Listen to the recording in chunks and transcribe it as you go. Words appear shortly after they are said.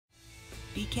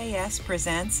BKS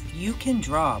presents You Can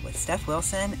Draw with Stef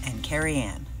Wilson and Kerry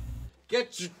Ann.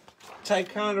 Get your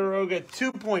Ticonderoga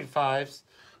 2.5s,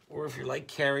 or if you're like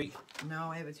Kerry,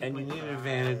 No, I have a 2.5. and you need an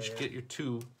advantage, get your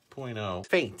 2.0.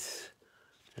 Faint.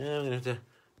 And I'm going to have to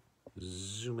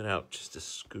zoom it out just a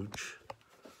scooch.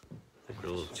 I think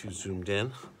we're a little too zoomed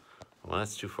in. Well,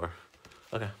 that's too far.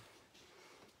 Okay.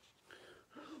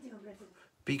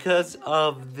 Because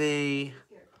of the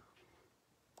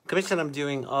commission I'm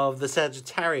doing of the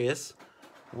Sagittarius,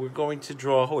 we're going to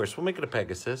draw a horse. We'll make it a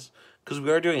Pegasus, because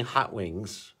we are doing hot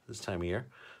wings this time of year.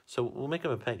 So we'll make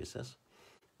him a Pegasus.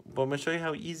 But I'm going to show you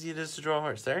how easy it is to draw a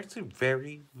horse. They're actually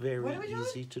very, very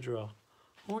easy to draw.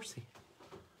 Horsey.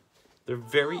 They're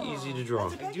very easy to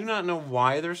draw. I do not know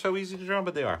why they're so easy to draw,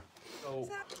 but they are. So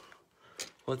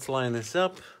let's line this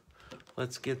up.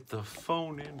 Let's get the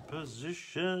phone in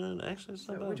position. Actually, it's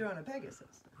not bad. We're drawing a Pegasus.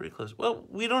 Pretty close. Well,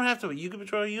 we don't have to. You could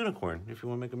draw a unicorn if you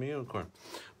want to make them a unicorn.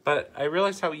 But I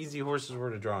realized how easy horses were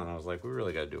to draw, and I was like, we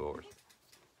really got to do a horse.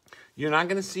 You're not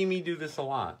going to see me do this a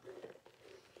lot.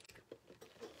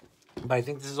 But I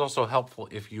think this is also helpful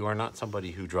if you are not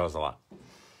somebody who draws a lot.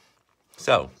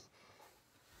 So,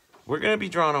 we're going to be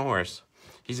drawing a horse.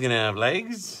 He's going to have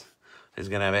legs. He's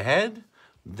going to have a head.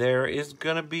 There is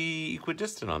going to be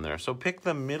equidistant on there. So pick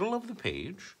the middle of the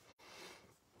page.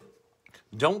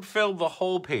 Don't fill the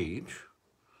whole page.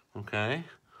 Okay?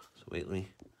 So wait, let me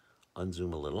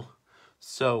unzoom a little.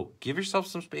 So give yourself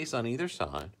some space on either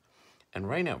side. And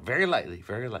right now, very lightly,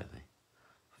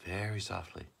 very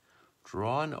softly,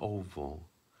 draw an oval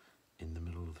in the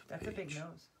middle of the page. That's a big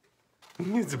nose.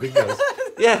 It's a big nose.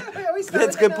 Yeah,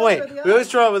 that's a good point. We always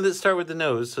start with the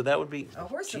nose, so that would be... A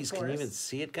horse, Jeez, of can you course. even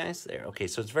see it, guys? There. Okay,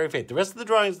 so it's very faint. The rest of the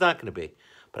drawing is not going to be,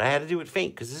 but I had to do it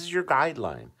faint because this is your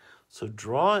guideline. So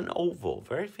draw an oval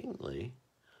very faintly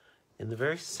in the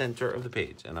very center of the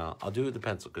page, and I'll do it with the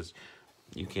pencil because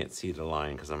you can't see the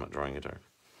line because I'm not drawing it dark.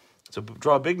 So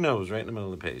draw a big nose right in the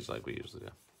middle of the page like we usually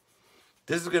do.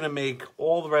 This is going to make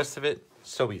all the rest of it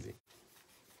so easy.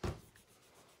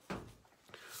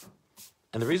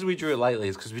 And the reason we drew it lightly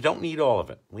is because we don't need all of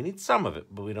it. We need some of it,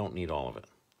 but we don't need all of it.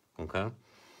 Okay?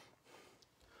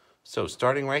 So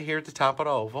starting right here at the top of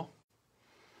the oval,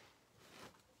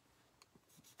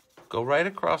 go right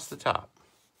across the top,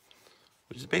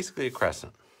 which is basically a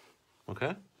crescent.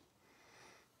 Okay?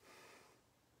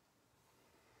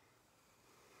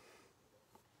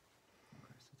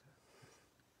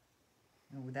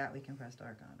 And with that, we can press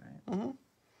dark on, right? Mm-hmm.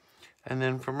 And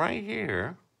then from right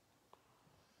here,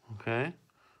 okay,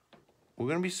 we're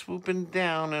going to be swooping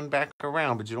down and back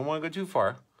around, but you don't want to go too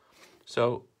far.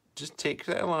 So just take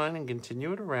that line and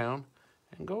continue it around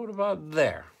and go to about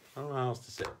there. I don't know how else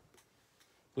to say it.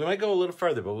 We might go a little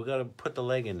further, but we've got to put the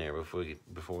leg in there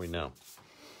before we know.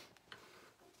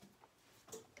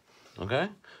 Okay?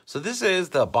 So this is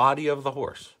the body of the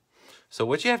horse. So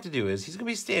what you have to do is, he's going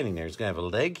to be standing there. He's going to have a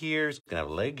leg here. He's going to have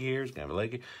a leg here. He's going to have a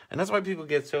leg here. And that's why people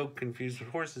get so confused with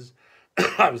horses.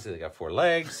 Obviously, they got 4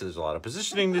 legs. So there's a lot of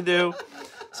positioning to do.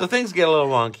 So things get a little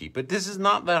wonky. But this is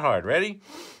not that hard. Ready?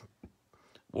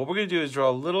 What we're going to do is draw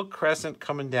a little crescent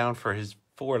coming down for his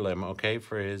forelimb, okay?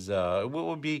 For his, what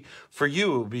would be, for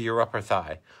you, it would be your upper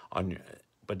thigh.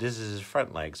 But this is his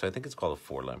front leg. So I think it's called a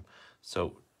forelimb.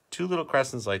 So 2 little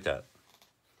crescents like that.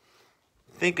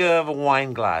 Think of a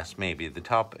wine glass, maybe, the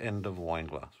top end of a wine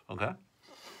glass, okay?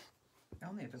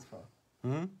 Only if it's full.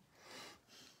 Mm-hmm.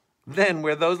 Then,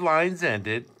 where those lines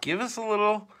ended, give us a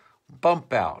little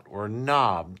bump out or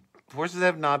knob. Horses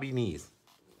have knobby knees.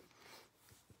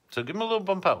 So give him a little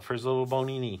bump out for his little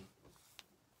bony knee.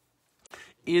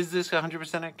 Is this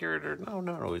 100% accurate or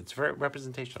no? It's very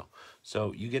representational.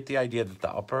 So you get the idea that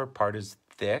the upper part is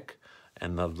thick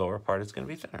and the lower part is going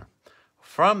to be thinner.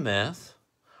 From this,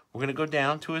 we're going to go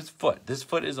down to his foot. This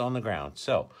foot is on the ground.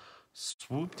 So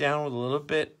swoop down with a little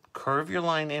bit. Curve your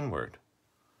line inward.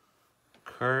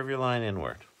 Curve your line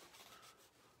inward.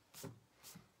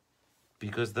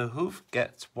 Because the hoof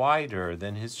gets wider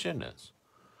than his shin is.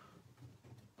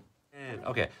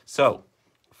 Okay, so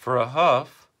for a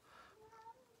hoof,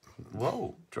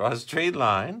 draw a straight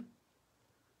line.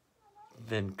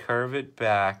 Then curve it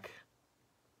back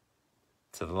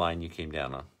to the line you came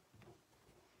down on.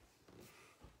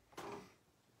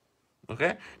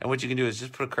 Okay? And what you can do is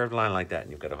just put a curved line like that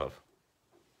and you've got a hoof.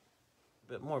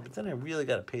 A bit more, but then I really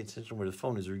got to pay attention where the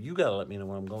phone is, or you got to let me know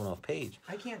when I'm going off page.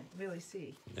 I can't really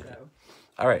see, so.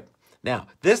 All right. Now,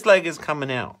 this leg is coming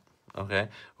out, okay?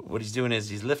 What he's doing is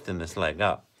he's lifting this leg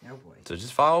up. Oh, boy. So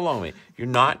just follow along with me. You're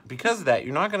not, because of that,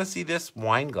 you're not going to see this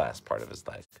wine glass part of his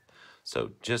leg.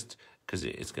 So just, because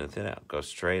it's going to thin out. Go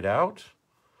straight out.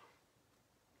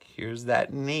 Here's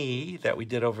that knee that we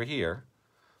did over here.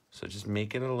 So just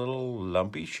make it a little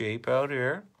lumpy shape out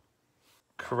here.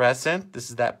 Crescent, this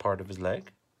is that part of his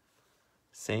leg.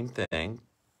 Same thing.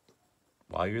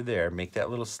 While you're there, make that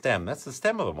little stem. That's the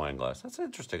stem of the wine glass. That's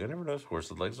interesting. I never noticed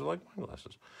horses' legs are like wine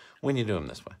glasses when you do them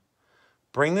this way.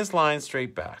 Bring this line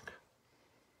straight back.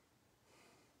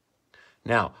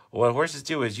 Now, what horses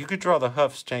do is you could draw the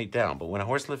hoof straight down, but when a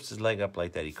horse lifts his leg up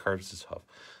like that, he curves his hoof.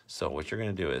 So what you're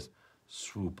going to do is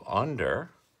swoop under,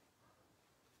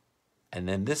 and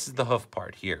then this is the hoof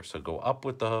part here. So go up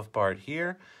with the hoof part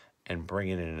here and bring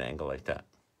it in an angle like that.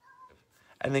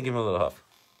 And then give him a little hoof.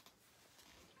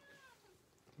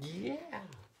 Yeah.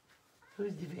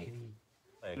 Who's the baby?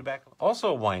 The back, also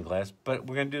a wine glass, but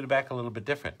we're going to do the back a little bit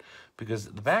different because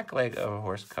the back leg of a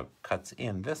horse cuts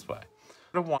in this way.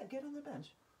 Get on the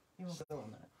bench. You won't go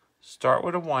on that. Start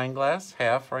with a wine glass,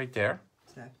 half right there.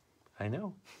 Stef. I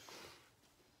know.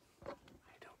 I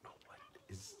don't know what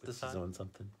is this is on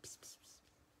something. Psst, psst, psst.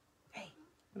 Hey.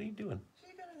 What are you doing?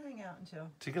 She's going to hang out until...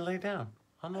 She can lay down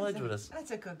on the ledge with us.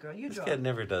 That's a good girl. You draw. This kid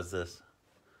never does this.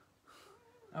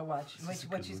 Oh, watch.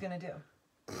 What she's going to do.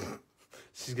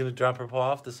 She's going to drop her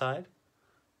paw off the side?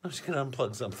 No, she's going to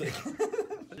unplug something.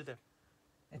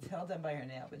 It's held up by her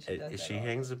nail, but she does that. She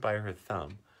hangs it by her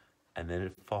thumb, and then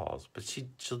it falls. But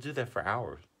she'll do that for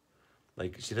hours.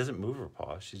 Like, she doesn't move her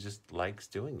paw. She just likes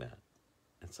doing that.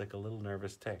 It's like a little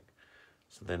nervous tick.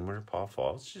 So then when her paw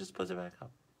falls, she just puts it back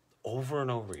up. Over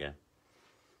and over again.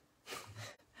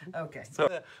 Okay.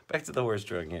 So back to the horse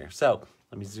drawing here. So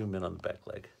let me zoom in on the back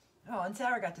leg. Oh, and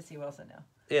Sarah got to see Wilson now.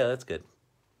 Yeah, that's good.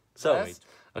 So,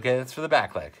 okay, that's for the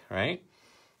back leg, right?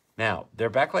 Now, their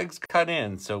back leg's cut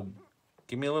in, so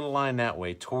give me a little line that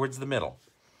way towards the middle.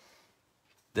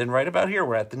 Then right about here,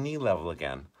 we're at the knee level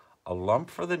again. A lump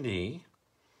for the knee.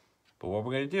 But what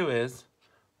we're going to do is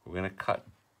we're going to cut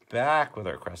back with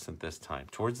our crescent this time,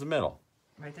 towards the middle.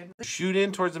 Right there. Shoot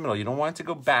in towards the middle. You don't want it to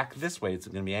go back this way. It's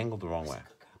going to be angled the wrong way.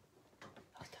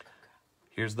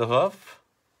 Here's the hoof.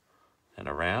 And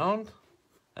around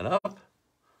and up.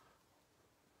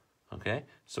 Okay,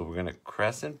 so we're going to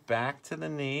crescent back to the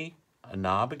knee, a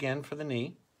knob again for the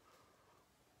knee.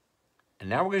 And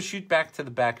now we're going to shoot back to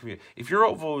the back of you. If your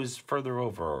oval is further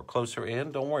over or closer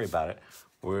in, don't worry about it.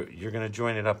 You're going to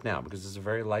join it up now because it's a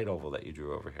very light oval that you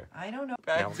drew over here. I don't know.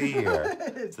 Back to here,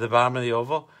 to the bottom of the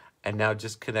oval, and now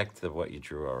just connect to what you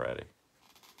drew already.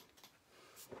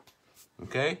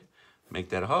 Okay, make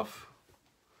that a hoof.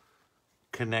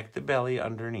 Connect the belly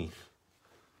underneath.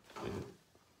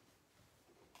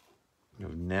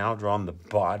 You've now drawn the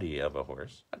body of a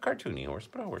horse. A cartoony horse,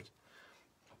 but a horse.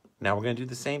 Now we're going to do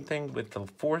the same thing with the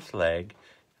fourth leg,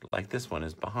 like this one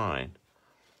is behind.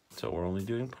 So we're only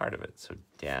doing part of it. So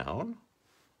down,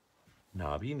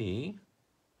 knobby knee,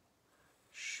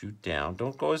 shoot down.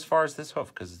 Don't go as far as this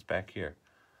hoof because it's back here.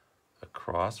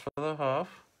 Across for the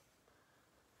hoof.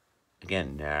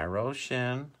 Again, narrow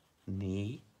shin,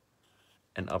 knee,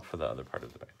 and up for the other part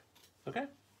of the back. Okay?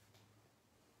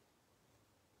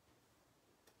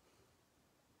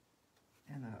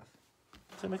 And the hoof.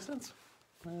 Does that make sense?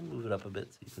 I'll move it up a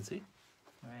bit so you can see.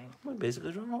 Right. I'm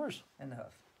basically drawing a horse. And the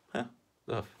hoof. Huh?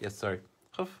 The hoof. Yes, sorry.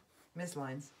 Hoof. Miss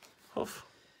lines. Hoof.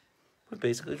 We're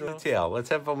basically drawing the tail. Let's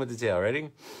have fun with the tail. Ready?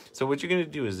 So what you're going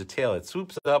to do is the tail, it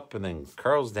swoops up and then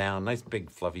curls down. Nice big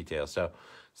fluffy tail.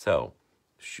 So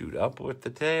shoot up with the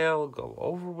tail, go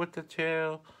over with the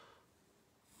tail,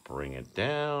 bring it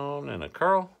down in a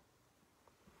curl.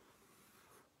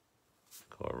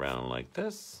 Go around like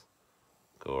this.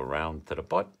 Go around to the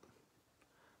butt.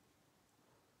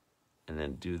 And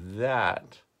then do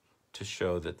that to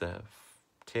show that the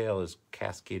tail is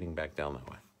cascading back down that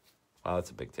way. Wow,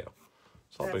 that's a big tail.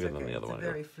 It's all bigger than the other one. It's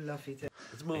a very fluffy tail.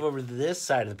 Let's move over to this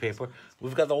side of the paper.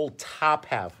 We've got the whole top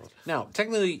half. Now,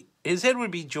 technically, his head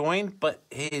would be joined, but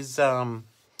his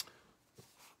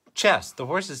chest, the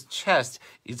horse's chest,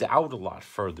 is out a lot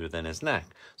further than his neck.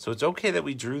 So it's okay that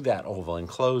we drew that oval and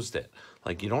closed it.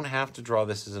 Like, you don't have to draw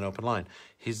this as an open line.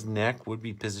 His neck would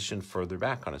be positioned further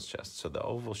back on his chest, so the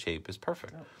oval shape is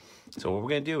perfect. So what we're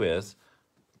going to do is,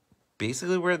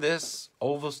 basically where this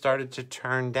oval started to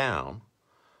turn down,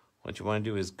 what you want to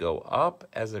do is go up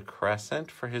as a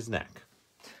crescent for his neck.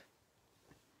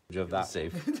 Of that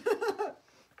safe.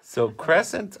 So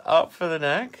crescent up for the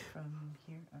neck. From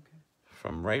here,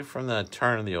 okay. Right from the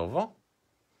turn of the oval.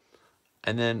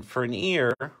 And then for an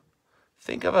ear,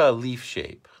 think of a leaf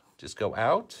shape. Just go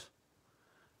out,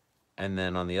 and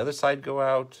then on the other side go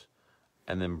out,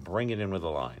 and then bring it in with a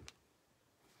line.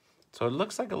 So it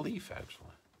looks like a leaf, actually.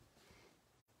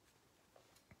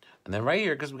 And then right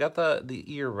here, because we got the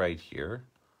ear right here,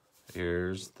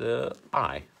 here's the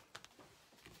eye.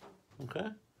 Okay?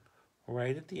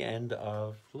 right at the end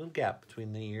of a little gap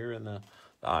between the ear and the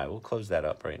eye. We'll close that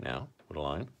up right now with a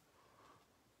line.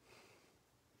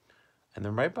 And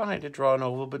then right behind it, draw an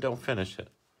oval, but don't finish it.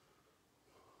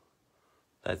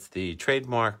 That's the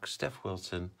trademark Stef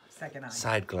Wilson Second eye.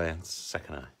 Side glance,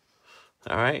 second eye.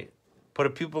 All right. Put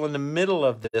a pupil in the middle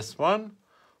of this one.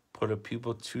 Put a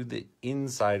pupil to the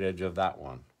inside edge of that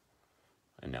one.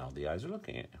 And now the eyes are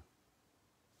looking at you.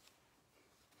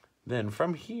 Then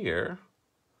from here,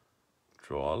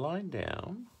 draw a line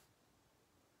down.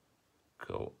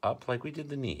 Go up like we did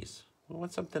the knees. We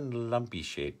want something lumpy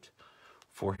shaped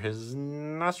for his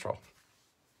nostril.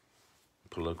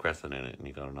 Put a little crescent in it and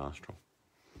you got a nostril.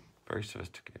 Very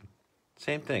sophisticated.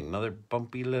 Same thing, another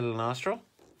bumpy little nostril.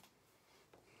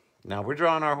 Now we're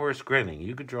drawing our horse grinning.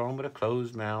 You could draw him with a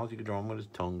closed mouth. You could draw him with his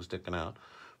tongue sticking out.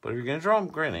 But if you're going to draw him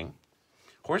grinning,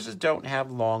 horses don't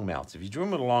have long mouths. If you drew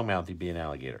him with a long mouth, he'd be an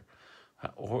alligator.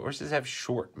 Horses have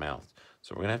short mouths.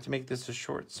 So we're going to have to make this a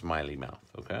short, smiley mouth,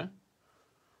 okay?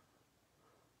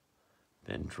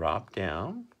 Then drop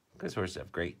down, because horses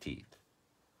have great teeth.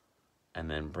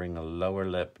 And then bring a lower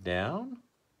lip down.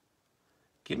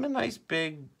 Give him a nice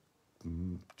big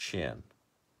chin,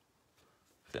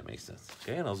 if that makes sense.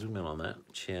 Okay, and I'll zoom in on that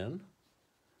chin.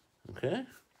 Okay.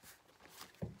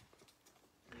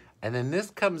 And then this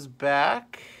comes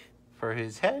back for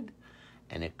his head,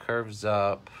 and it curves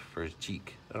up for his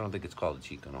cheek. I don't think it's called a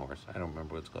cheek on a horse. I don't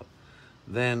remember what it's called.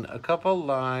 Then a couple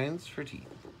lines for teeth.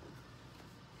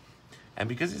 And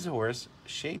because he's a horse,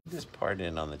 shape this part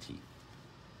in on the teeth,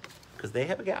 because they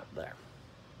have a gap there.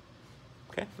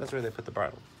 Okay, that's where they put the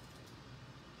bridle.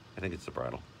 I think it's the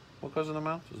bridle. What goes in the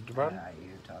mouth? Is it the bridle? Yeah,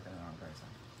 you're talking to the wrong person.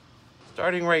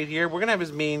 Starting right here, we're gonna have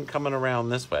his mane coming around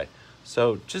this way.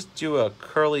 So just do a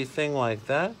curly thing like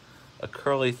that, a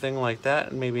curly thing like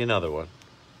that, and maybe another one.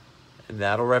 And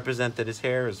that'll represent that his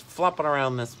hair is flopping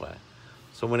around this way.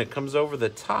 So when it comes over the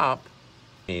top,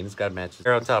 it's got to match his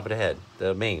hair on top of the head,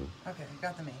 the mane. Okay,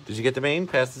 got the mane. Did you get the mane?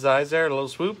 Past his eyes there, a little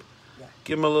swoop? Yeah.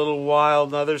 Give him a little wild,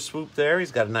 another swoop there.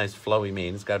 He's got a nice flowy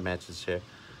mane. It's got to match his hair.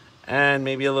 And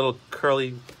maybe a little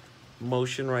curly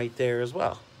motion right there as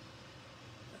well.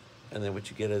 And then what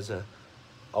you get is a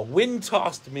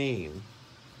wind-tossed mane.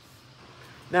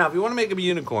 Now, if you want to make him a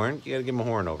unicorn, you got to give him a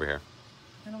horn over here.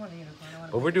 I don't want a unicorn. I want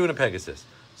a But we're doing a Pegasus.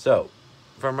 So,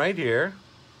 from right here,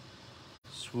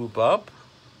 swoop up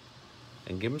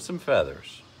and give him some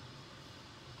feathers.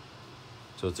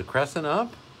 So it's a crescent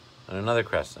up and another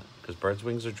crescent, because birds'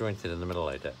 wings are jointed in the middle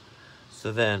like that.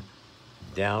 So then,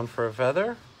 down for a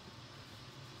feather.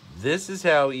 This is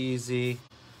how easy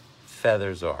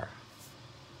feathers are.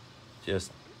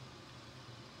 Just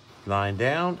line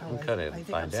down and cut it.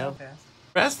 Line down. So fast.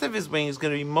 The rest of his wing is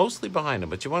going to be mostly behind him,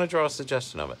 but you want to draw a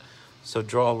suggestion of it. So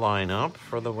draw a line up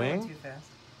for the wing. Too fast.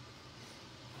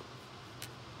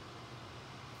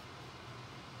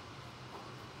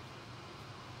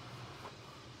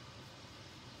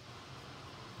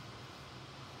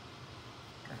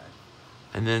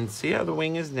 And then see how the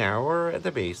wing is narrower at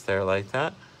the base there like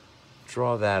that.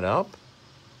 Draw that up.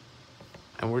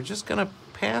 And we're just going to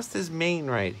pass his mane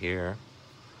right here.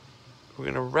 We're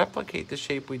going to replicate the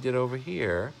shape we did over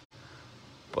here,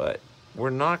 but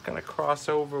we're not going to cross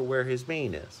over where his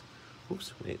mane is.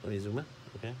 Oops, wait, let me zoom in.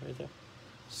 Okay, right there.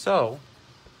 So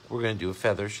we're going to do a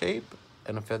feather shape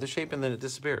and a feather shape, and then it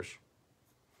disappears.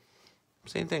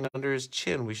 Same thing under his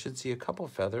chin. We should see a couple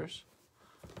feathers.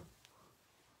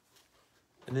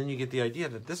 And then you get the idea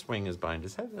that this wing is behind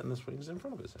his head and this wing is in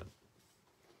front of his head.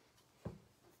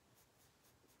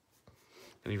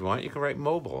 And if you want, you can write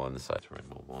mobile on the side. To write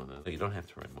mobile on that. No, you don't have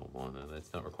to write mobile on that.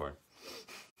 That's not required.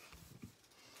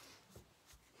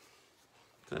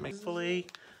 Does that make sense?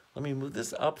 Let me move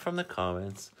this up from the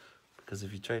comments, because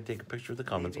if you try to take a picture of the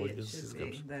comments, Maybe all you it do is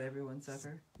should be that everyone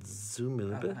suffer. zoom in a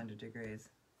About bit. 100 degrees.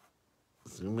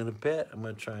 Zoom in a bit. I'm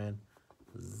going to try and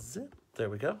zip. There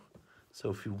we go. So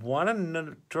if you want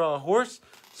to draw a horse,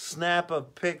 snap a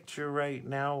picture right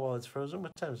now while it's frozen.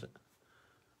 What time is it?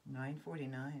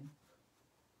 9:49.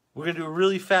 We're going to do a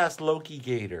really fast Loki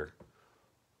Gator.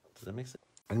 Does that make sense?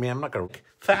 I mean, I'm not going to...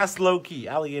 Fast Loki,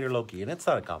 alligator Loki. And it's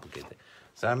not a complicated thing.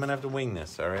 So I'm going to have to wing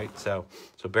this, all right? So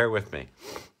bear with me.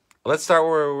 Let's start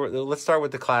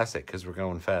with the classic, because we're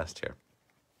going fast here.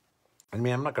 I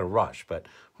mean, I'm not going to rush, but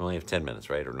we only have 10 minutes,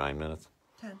 right? Or 9 minutes?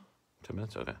 10. 10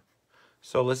 minutes? Okay.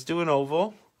 So let's do an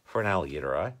oval for an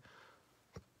alligator eye.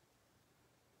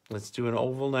 Let's do an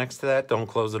oval next to that. Don't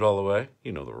close it all the way.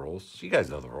 You know the rules. You guys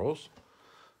know the rules.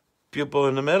 Pupil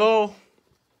in the middle.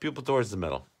 Pupil towards the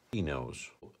middle. Nose.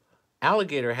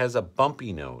 Alligator has a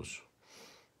bumpy nose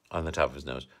on the top of his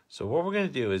nose. So what we're going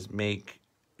to do is make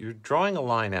you're drawing a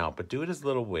line out, but do it as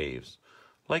little waves,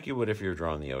 like you would if you were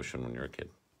drawing the ocean when you were a kid.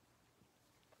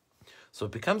 So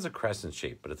it becomes a crescent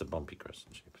shape, but it's a bumpy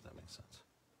crescent shape, if that makes sense.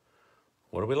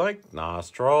 What do we like?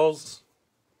 Nostrils.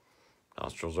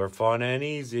 Nostrils are fun and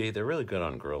easy. They're really good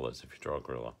on gorillas if you draw a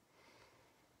gorilla.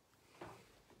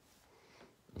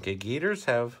 Okay, gators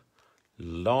have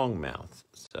long mouths,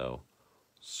 so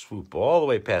swoop all the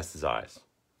way past his eyes.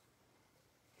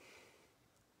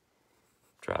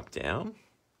 Drop down.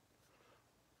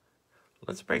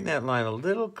 Let's bring that line a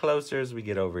little closer as we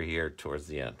get over here towards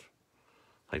the end.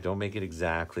 Like, don't make it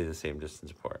exactly the same distance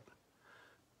apart.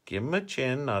 Give him a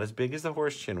chin, not as big as the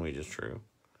horse chin we just drew,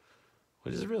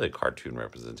 which is really a cartoon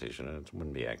representation, and it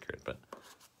wouldn't be accurate, but...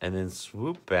 And then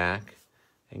swoop back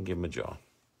and give him a jaw.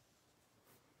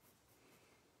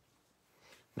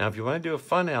 Now, if you want to do a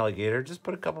fun alligator, just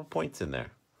put a couple points in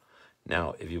there.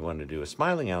 Now, if you want to do a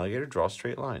smiling alligator, draw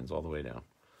straight lines all the way down.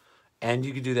 And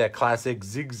you could do that classic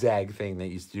zigzag thing that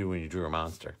you used to do when you drew a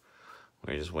monster,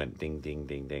 where you just went ding, ding,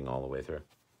 ding, ding all the way through.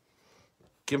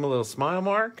 Give him a little smile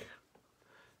mark.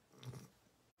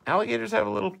 Alligators have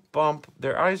a little bump.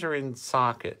 Their eyes are in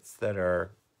sockets that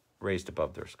are raised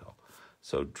above their skull.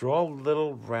 So draw a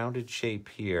little rounded shape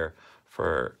here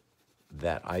for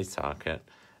that eye socket,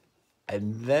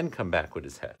 and then come back with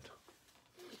his head.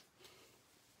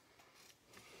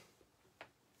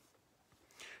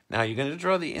 Now you're going to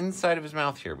draw the inside of his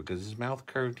mouth here because his mouth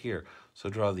curved here. So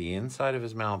draw the inside of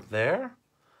his mouth there.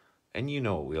 And you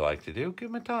know what we like to do. Give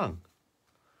him a tongue.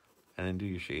 And then do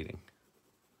your shading.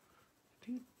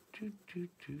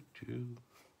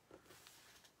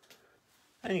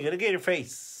 And you got a gator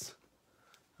face.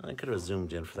 I could have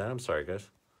zoomed in for that. I'm sorry, guys.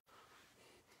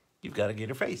 You've got a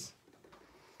gator face.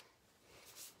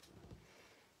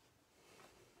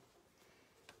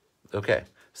 Okay,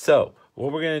 so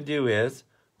what we're going to do is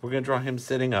we're going to draw him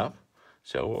sitting up.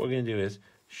 So what we're going to do is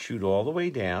shoot all the way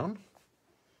down.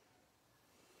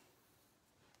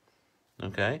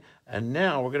 Okay, and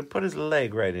now we're going to put his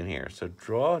leg right in here. So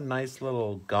draw a nice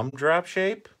little gumdrop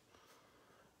shape.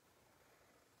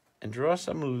 And draw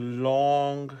some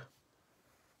long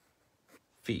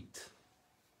feet.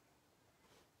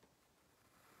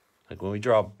 Like when we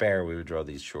draw a bear, we would draw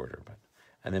these shorter.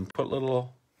 And then put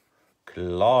little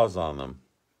claws on them.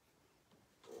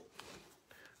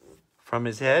 From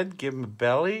his head, give him a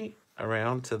belly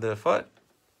around to the foot.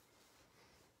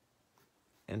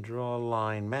 And draw a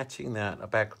line matching that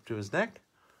back up to his neck.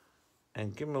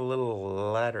 And give him a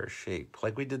little ladder shape,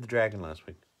 like we did the dragon last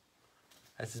week.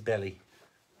 That's his belly.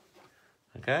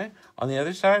 Okay? On the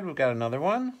other side, we've got another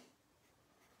one,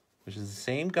 which is the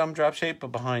same gumdrop shape,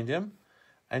 but behind him.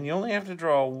 And you only have to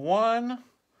draw one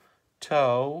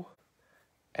toe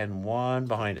and one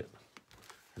behind it.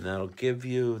 And that'll give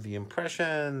you the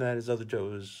impression that his other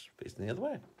toe is facing the other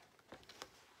way.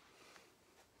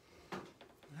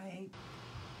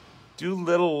 Do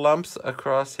little lumps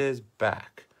across his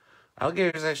back.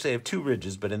 Alligators actually have two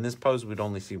ridges, but in this pose, we'd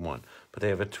only see one. But they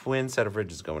have a twin set of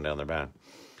ridges going down their back.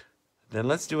 Then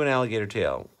let's do an alligator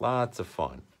tail. Lots of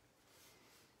fun.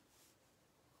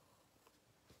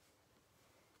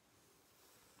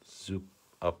 Zoop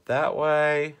up that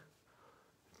way.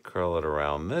 Curl it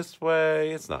around this way.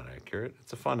 It's not accurate.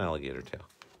 It's a fun alligator tail.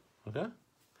 Okay?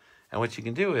 And what you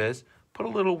can do is put a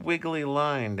little wiggly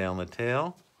line down the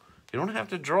tail. You don't have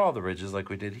to draw the ridges like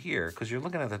we did here because you're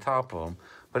looking at the top of them,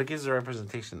 but it gives a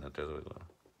representation that there's a wiggle.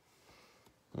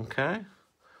 Okay?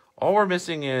 All we're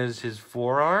missing is his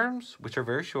forearms, which are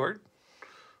very short.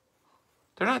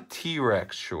 They're not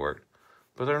T-Rex short,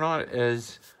 but they're not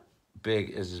as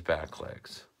big as his back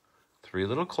legs. 3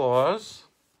 little claws,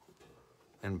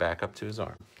 and back up to his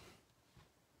arm.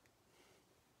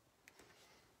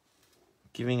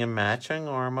 Giving a matching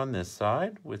arm on this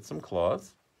side with some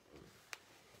claws.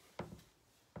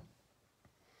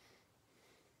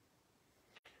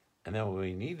 And then what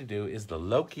we need to do is the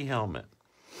Loki helmet.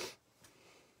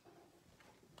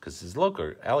 Because his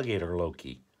alligator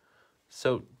Loki.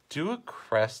 So do a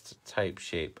crest type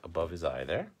shape above his eye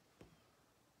there.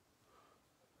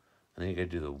 And then you got to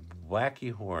do the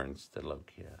wacky horns that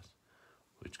Loki has,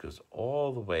 which goes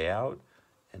all the way out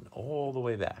and all the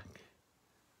way back.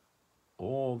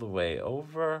 All the way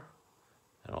over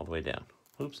and all the way down.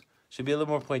 Oops. Should be a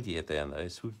little more pointy at the end. I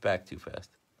swooped back too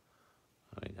fast.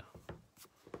 There we go.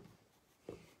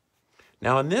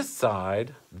 Now on this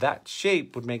side, that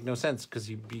shape would make no sense because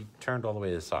you'd be turned all the way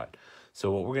to the side.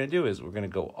 So what we're going to do is we're going to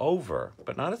go over,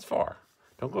 but not as far.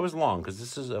 Don't go as long because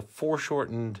this is a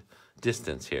foreshortened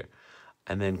distance here.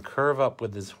 And then curve up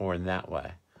with this horn that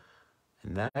way.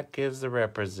 And that gives the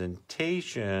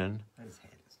representation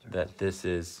that this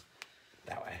is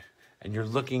that way. And you're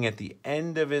looking at the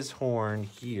end of his horn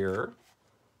here.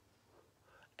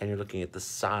 And you're looking at the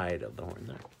side of the horn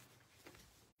there.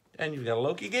 And you've got a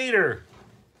Loki Gator.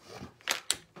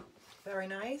 Very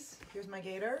nice. Here's my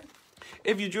gator.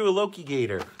 If you drew a Loki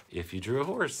Gator, if you drew a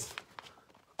horse,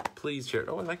 please share it.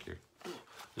 Oh, I like your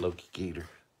Loki Gator.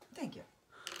 Thank you.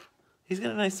 He's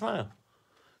got a nice smile.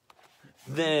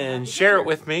 Then share it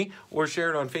with me or share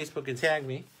it on Facebook and tag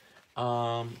me.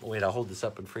 Wait, I'll hold this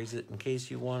up and freeze it in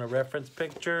case you want a reference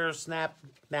picture. Snap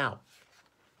now.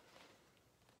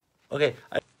 Okay.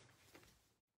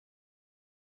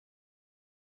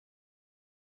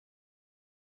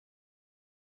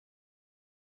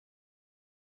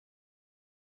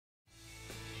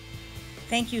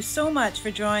 Thank you so much for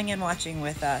drawing and watching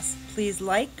with us. Please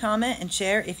like, comment, and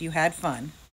share if you had fun.